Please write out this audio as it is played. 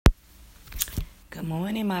Good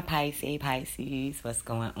morning, my Pisces. What's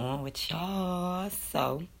going on with y'all?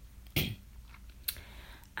 So,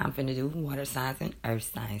 I'm finna do water signs and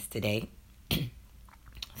earth signs today.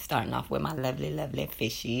 Starting off with my lovely, lovely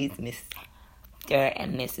fishies, Mr.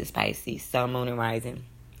 and Mrs. Pisces, Sun, Moon, and Rising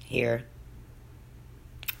here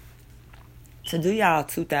to do y'all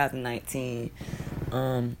 2019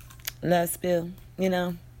 love spill. I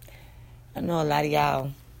know a lot of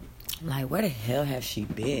y'all like, where the hell has she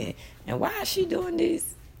been? And why is she doing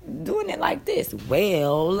it like this?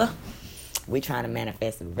 Well, we trying to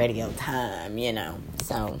manifest radio time,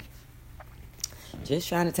 So, just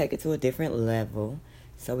trying to take it to a different level.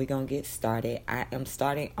 So we gonna get started. I am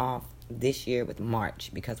starting off this year with March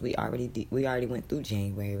because we already went through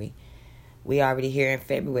January. We already here in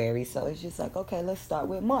February, so it's just like, okay, let's start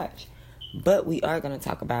with March. But we are gonna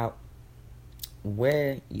talk about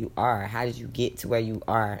where you are. How did you get to where you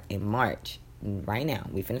are in March? Right now,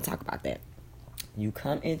 we finna talk about that. You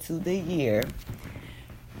come into the year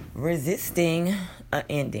resisting an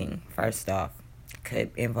ending. First off,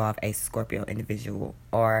 could involve a Scorpio individual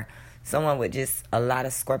or someone with just a lot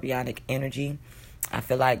of scorpionic energy. I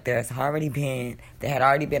feel like there had already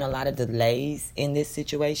been a lot of delays in this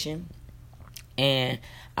situation, and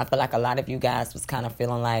I feel like a lot of you guys was kind of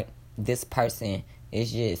feeling like this person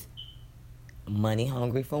is just money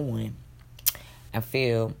hungry for one. I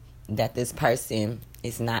feel that this person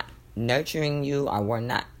is not nurturing you or were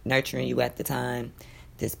not nurturing you at the time.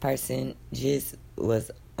 This person just was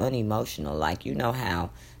unemotional. Like, you know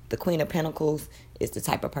how the Queen of Pentacles is the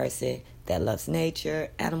type of person that loves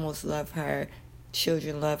nature. Animals love her.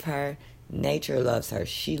 Children love her. Nature loves her.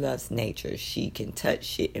 She loves nature. She can touch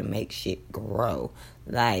shit and make shit grow.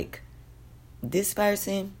 Like, this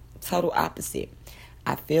person, total opposite.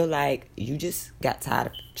 I feel like you just got tired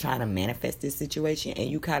of trying to manifest this situation and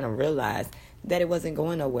you kind of realized that it wasn't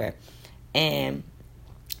going nowhere. And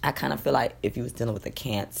I kind of feel like if you was dealing with a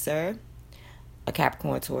Cancer, a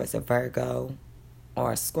Capricorn, Taurus, a Virgo,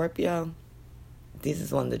 or a Scorpio, this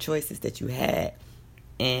is one of the choices that you had.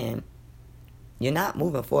 And you're not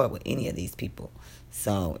moving forward with any of these people.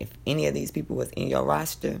 So if any of these people was in your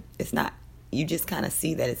roster, it's not, you just kind of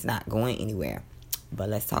see that it's not going anywhere. But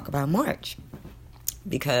let's talk about March.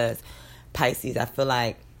 Because Pisces, I feel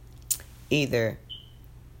like either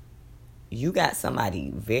you got somebody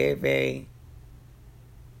very, very,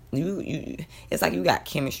 it's like you got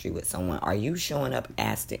chemistry with someone. Are you showing up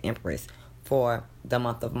as the Empress for the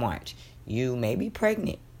month of March? You may be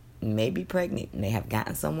pregnant, may have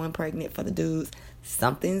gotten someone pregnant for the dudes.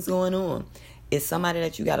 Something's going on. It's somebody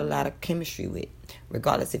that you got a lot of chemistry with,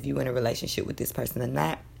 regardless if you're in a relationship with this person or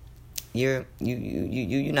not. You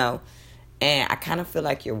know. And I kind of feel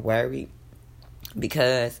like you're worried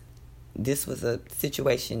because this was a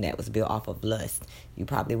situation that was built off of lust. You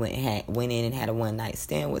probably went in and had a one night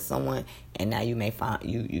stand with someone, and now you may find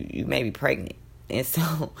you may be pregnant, and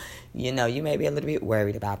so you may be a little bit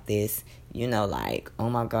worried about this. Like, oh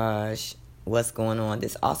my gosh, what's going on?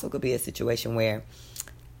 This also could be a situation where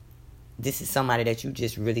this is somebody that you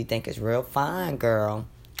just really think is real fine, girl,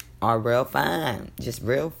 or real fine, just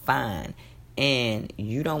real fine. And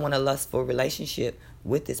you don't want a lustful relationship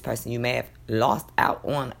with this person. You may have lost out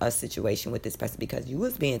on a situation with this person because you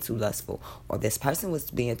was being too lustful, or this person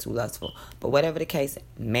was being too lustful. But whatever the case,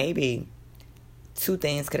 maybe two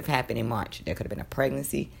things could have happened in March. There could have been a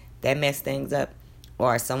pregnancy that messed things up,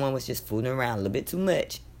 or someone was just fooling around a little bit too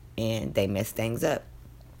much and they messed things up.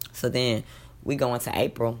 So then we go into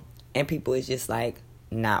April and people is just like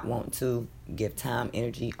not wanting to give time,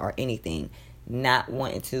 energy, or anything. Not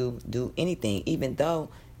wanting to do anything, even though,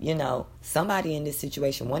 somebody in this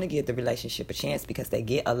situation want to give the relationship a chance because they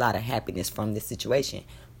get a lot of happiness from this situation.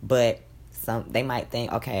 But they might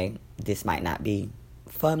think, okay, this might not be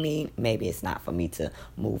for me. Maybe it's not for me to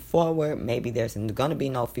move forward. Maybe there's going to be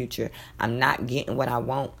no future. I'm not getting what I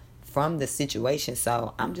want from the situation,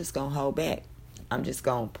 so I'm just going to hold back. I'm just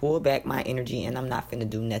going to pull back my energy and I'm not finna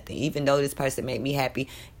do nothing. Even though this person made me happy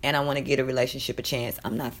and I want to give a relationship a chance,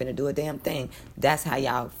 I'm not finna do a damn thing. That's how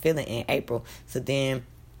y'all feeling in April. So then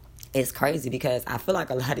it's crazy because I feel like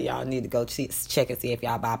a lot of y'all need to go check and see if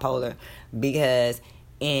y'all bipolar. Because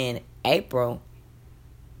in April,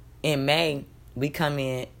 in May, you come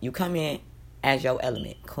in as your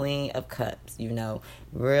element, Queen of Cups,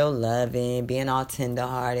 real loving, being all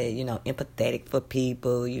tender-hearted, empathetic for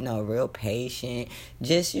people, real patient,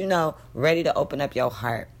 just, ready to open up your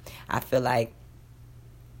heart. I feel like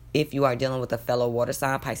if you are dealing with a fellow water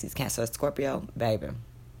sign, Pisces, Cancer, Scorpio, baby,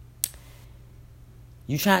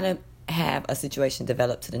 you trying to have a situation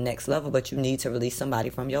develop to the next level, but you need to release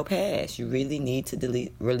somebody from your past. You really need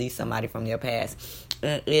to release somebody from your past.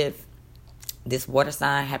 And if This water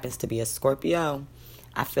sign happens to be a Scorpio.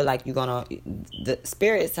 I feel like the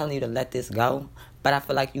spirit is telling you to let this go, but I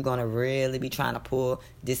feel like you're gonna really be trying to pull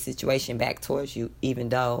this situation back towards you, even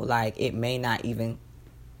though like it may not even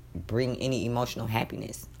bring any emotional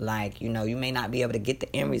happiness. Like, you may not be able to get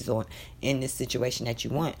the end result in this situation that you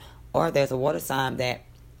want. Or there's a water sign that,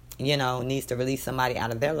 needs to release somebody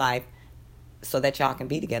out of their life so that y'all can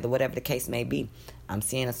be together, whatever the case may be. I'm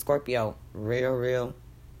seeing a Scorpio real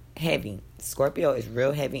heavy. Scorpio is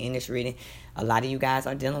real heavy in this reading. A lot of you guys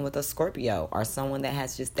are dealing with a Scorpio or someone that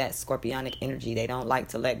has just that scorpionic energy. They don't like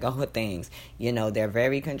to let go of things. They're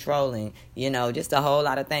very controlling. Just a whole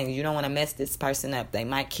lot of things. You don't want to mess this person up. They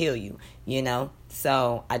might kill you,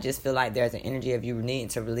 So I just feel like there's an energy of you needing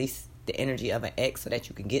to release the energy of an ex so that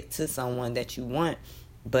you can get to someone that you want,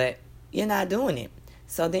 but you're not doing it.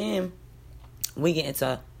 So then we get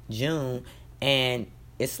into June and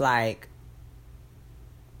it's like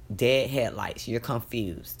dead headlights. You're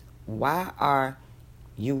confused. Why are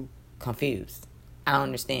you confused? I don't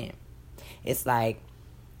understand. It's like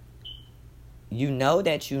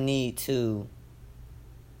that you need to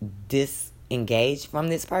disengage from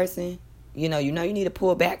this person. You need to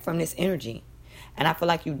pull back from this energy. And I feel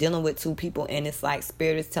like you're dealing with two people and it's like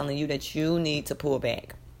spirit is telling you that you need to pull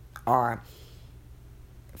back or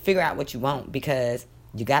figure out what you want, because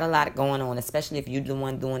you got a lot going on, especially if you're the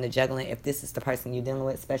one doing the juggling. If this is the person you're dealing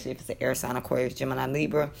with, especially if it's an air sign, Aquarius, Gemini,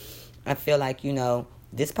 Libra, I feel like,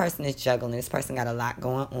 this person is juggling. This person got a lot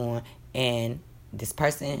going on, and this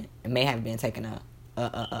person may have been taking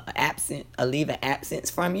a leave of absence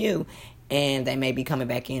from you, and they may be coming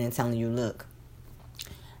back in and telling you, look,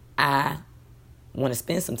 I want to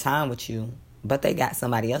spend some time with you, but they got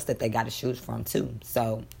somebody else that they got to choose from too.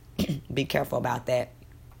 So be careful about that,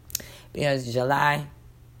 because July,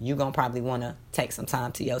 you're going to probably want to take some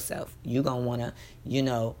time to yourself. You're going to want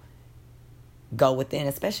to, go within,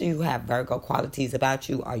 especially you have Virgo qualities about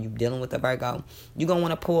you. Are you dealing with a Virgo? You're going to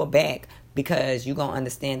want to pull back because you're going to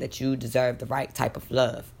understand that you deserve the right type of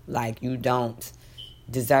love. Like, you don't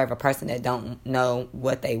deserve a person that don't know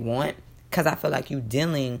what they want, because I feel like you're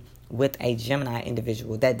dealing with a Gemini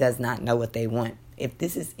individual that does not know what they want. If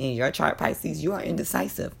this is in your chart, Pisces, you are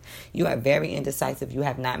indecisive. You are very indecisive. You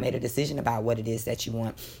have not made a decision about what it is that you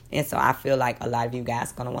want. And so I feel like a lot of you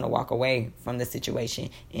guys are going to want to walk away from the situation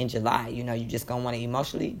in July. You just going to want to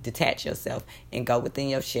emotionally detach yourself and go within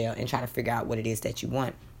your shell and try to figure out what it is that you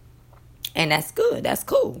want. And that's good. That's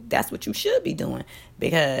cool. That's what you should be doing,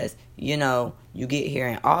 because, you get here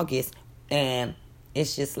in August and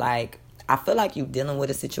it's just like, I feel like you're dealing with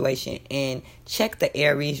a situation, and check the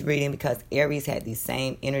Aries reading, because Aries had these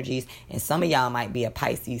same energies, and some of y'all might be a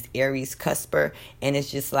Pisces Aries cusper, and it's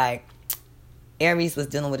just like Aries was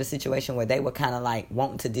dealing with a situation where they were kind of like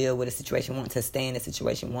wanting to deal with a situation, wanting to stay in a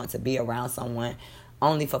situation, wanting to be around someone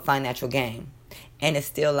only for financial gain. And it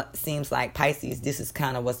still seems like Pisces, this is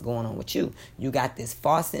kind of what's going on with you. You got this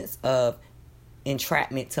false sense of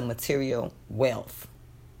entrapment to material wealth.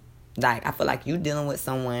 Like, I feel like you're dealing with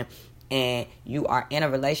someone and you are in a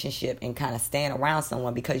relationship and kind of staying around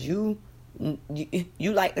someone because you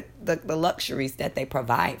like the luxuries that they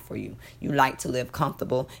provide for you. You like to live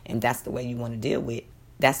comfortable, and that's the way you want to deal with.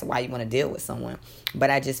 That's why you want to deal with someone. But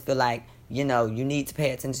I just feel like, you need to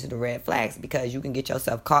pay attention to the red flags, because you can get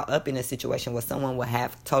yourself caught up in a situation where someone will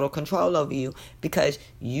have total control over you because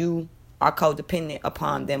you are codependent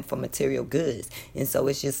upon them for material goods. And so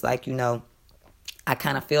it's just like, I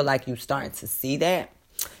kind of feel like you're starting to see that.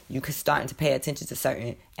 You can starting to pay attention to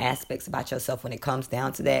certain aspects about yourself when it comes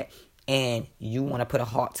down to that. And you want to put a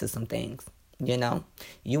halt to some things, you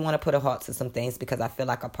want to put a halt to some things, because I feel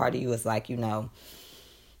like a part of you is like,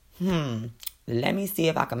 let me see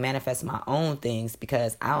if I can manifest my own things,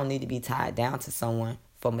 because I don't need to be tied down to someone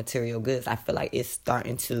for material goods. I feel like it's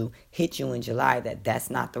starting to hit you in July that that's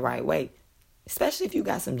not the right way, especially if you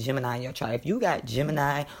got some Gemini in your chart. If you got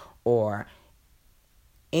Gemini or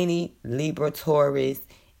any Libra, Taurus,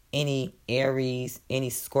 any Aries, any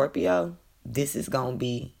Scorpio, this is going to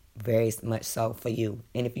be very much so for you.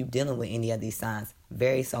 And if you're dealing with any of these signs,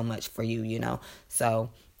 very so much for you,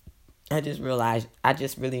 So I just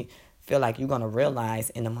really feel like you're going to realize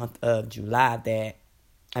in the month of in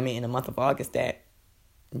the month of August, that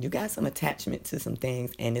you got some attachment to some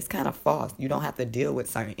things, and it's kind of false. You don't have to deal with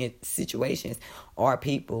certain situations or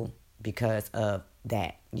people because of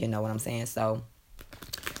that. You know what I'm saying? So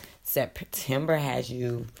September has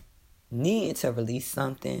you needing to release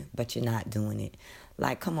something, but you're not doing it.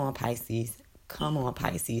 Like, come on, Pisces. Come on,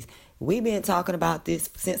 Pisces. We've been talking about this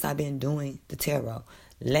since I've been doing the tarot.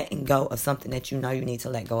 letting go of something that you know you need to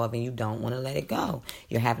let go of and you don't want to let it go.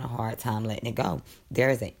 You're having a hard time letting it go. There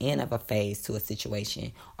is an end of a phase to a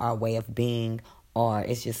situation or a way of being, or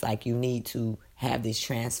it's just like you need to have this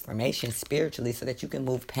transformation spiritually so that you can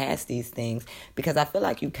move past these things. Because I feel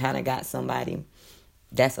like you kind of got somebody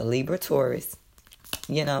that's a Libra Taurus,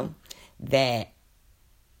 that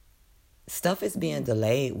stuff is being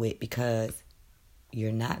delayed with because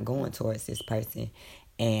you're not going towards this person.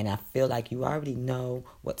 And I feel like you already know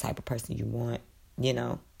what type of person you want.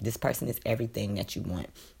 This person is everything that you want.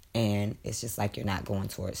 And it's just like you're not going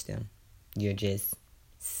towards them. You're just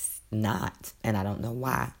not. And I don't know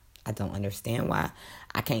why. I don't understand why.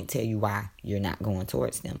 I can't tell you why you're not going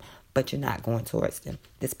towards them. But you're not going towards them.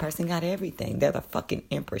 This person got everything. They're the fucking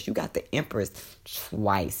Empress. You got the Empress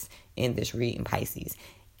twice in this reading, Pisces.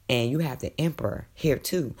 And you have the Emperor here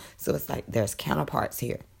too. So it's like there's counterparts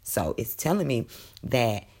here. So it's telling me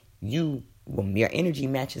that your energy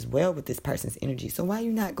matches well with this person's energy. So why are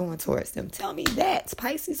you not going towards them? Tell me that,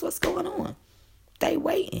 Pisces. What's going on? They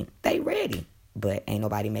waiting. They ready. But ain't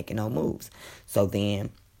nobody making no moves. So then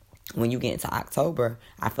when you get into October,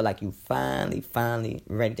 I feel like you finally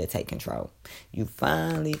ready to take control. You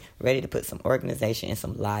finally ready to put some organization and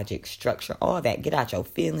some logic, structure, all that. Get out your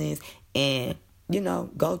feelings and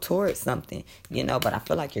go towards something, but I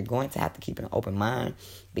feel like you're going to have to keep an open mind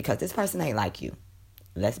because this person ain't like you.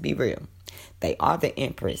 Let's be real. They are the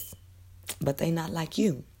Empress, but they not like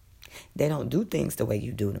you. They don't do things the way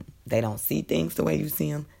you do them. They don't see things the way you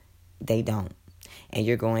see them. They don't. And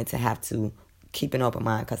you're going to have to keep an open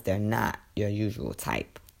mind because they're not your usual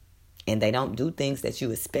type. And they don't do things that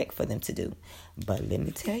you expect for them to do. But let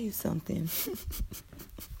me tell you something.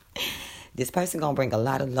 This person going to bring a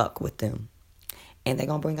lot of luck with them. And they're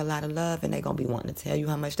going to bring a lot of love, and they're going to be wanting to tell you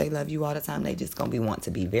how much they love you all the time. They just going to be wanting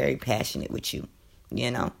to be very passionate with you,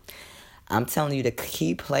 I'm telling you, the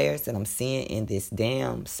key players that I'm seeing in this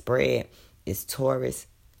damn spread is Taurus,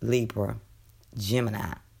 Libra,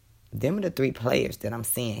 Gemini. Them are the three players that I'm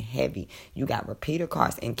seeing heavy. You got repeater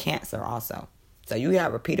cards in Cancer also. So you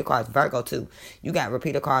got repeater cards, Virgo too. You got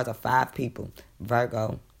repeater cards of 5 people.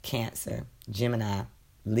 Virgo, Cancer, Gemini,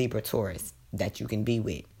 Libra, Taurus that you can be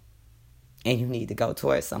with. And you need to go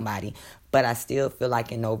towards somebody. But I still feel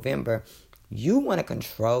like in November, you want to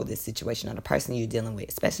control this situation or the person you're dealing with,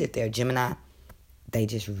 especially if they're Gemini. They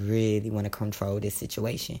just really want to control this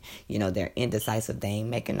situation. They're indecisive. They ain't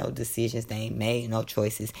making no decisions. They ain't made no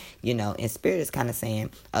choices. And Spirit is kind of saying,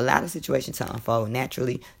 allow the situation to unfold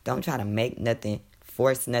naturally. Don't try to make nothing,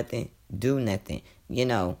 force nothing, do nothing,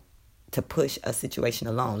 to push a situation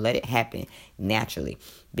along. Let it happen naturally.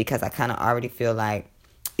 Because I kind of already feel like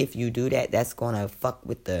if you do that, that's going to fuck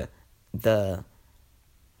with the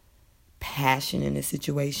passion in the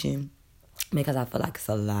situation. Because I feel like it's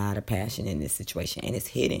a lot of passion in this situation and it's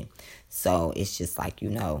hidden. So it's just like,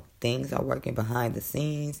 things are working behind the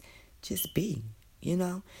scenes. Just be,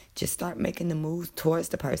 just start making the moves towards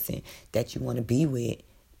the person that you want to be with.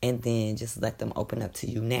 And then just let them open up to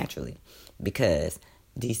you naturally. Because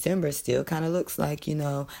December still kind of looks like,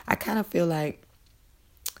 I kind of feel like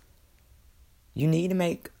you need to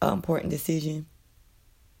make an important decision.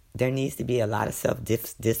 There needs to be a lot of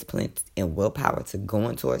self-discipline and willpower to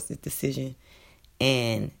going towards this decision.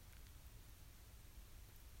 And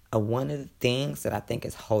one of the things that I think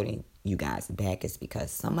is holding you guys back is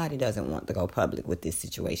because somebody doesn't want to go public with this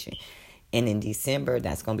situation. And in December,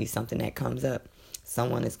 that's going to be something that comes up.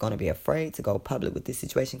 Someone is going to be afraid to go public with this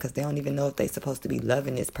situation because they don't even know if they're supposed to be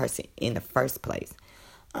loving this person in the first place.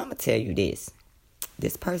 I'm going to tell you this.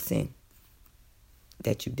 This person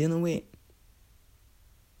that you're dealing with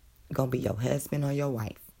gonna be your husband or your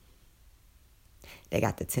wife. They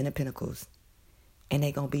got the 10 of Pentacles. And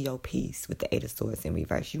they gonna be your peace with the 8 of Swords in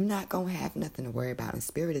reverse. You're not gonna have nothing to worry about. And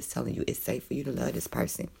Spirit is telling you it's safe for you to love this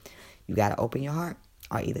person. You gotta open your heart.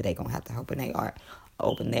 Or either they gonna have to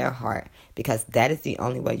open their heart. Because that is the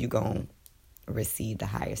only way you gonna receive the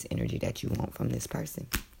highest energy that you want from this person.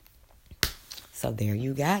 So there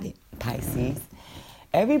you got it, Pisces.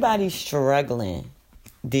 Everybody's struggling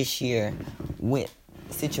this year with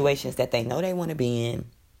situations that they know they want to be in.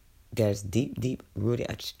 There's deep rooted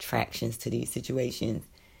attractions to these situations,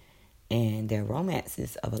 and they're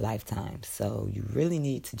romances of a lifetime. So you really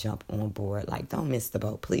need to jump on board. Like, don't miss the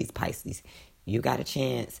boat, please, Pisces. You got a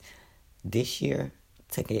chance this year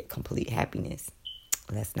to get complete happiness.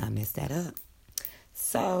 Let's not mess that up.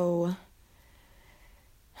 So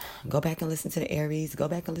go back and listen to the Aries. Go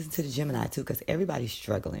back and listen to the Gemini too, because everybody's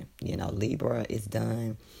struggling. Libra is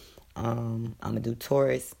done. I'm going to do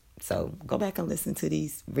Taurus. So go back and listen to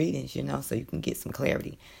these readings, so you can get some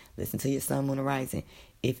clarity. Listen to your sun, moon, and rising.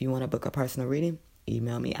 If you want to book a personal reading,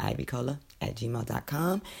 email me,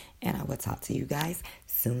 ivycola@gmail.com. And I will talk to you guys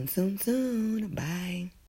soon. Bye.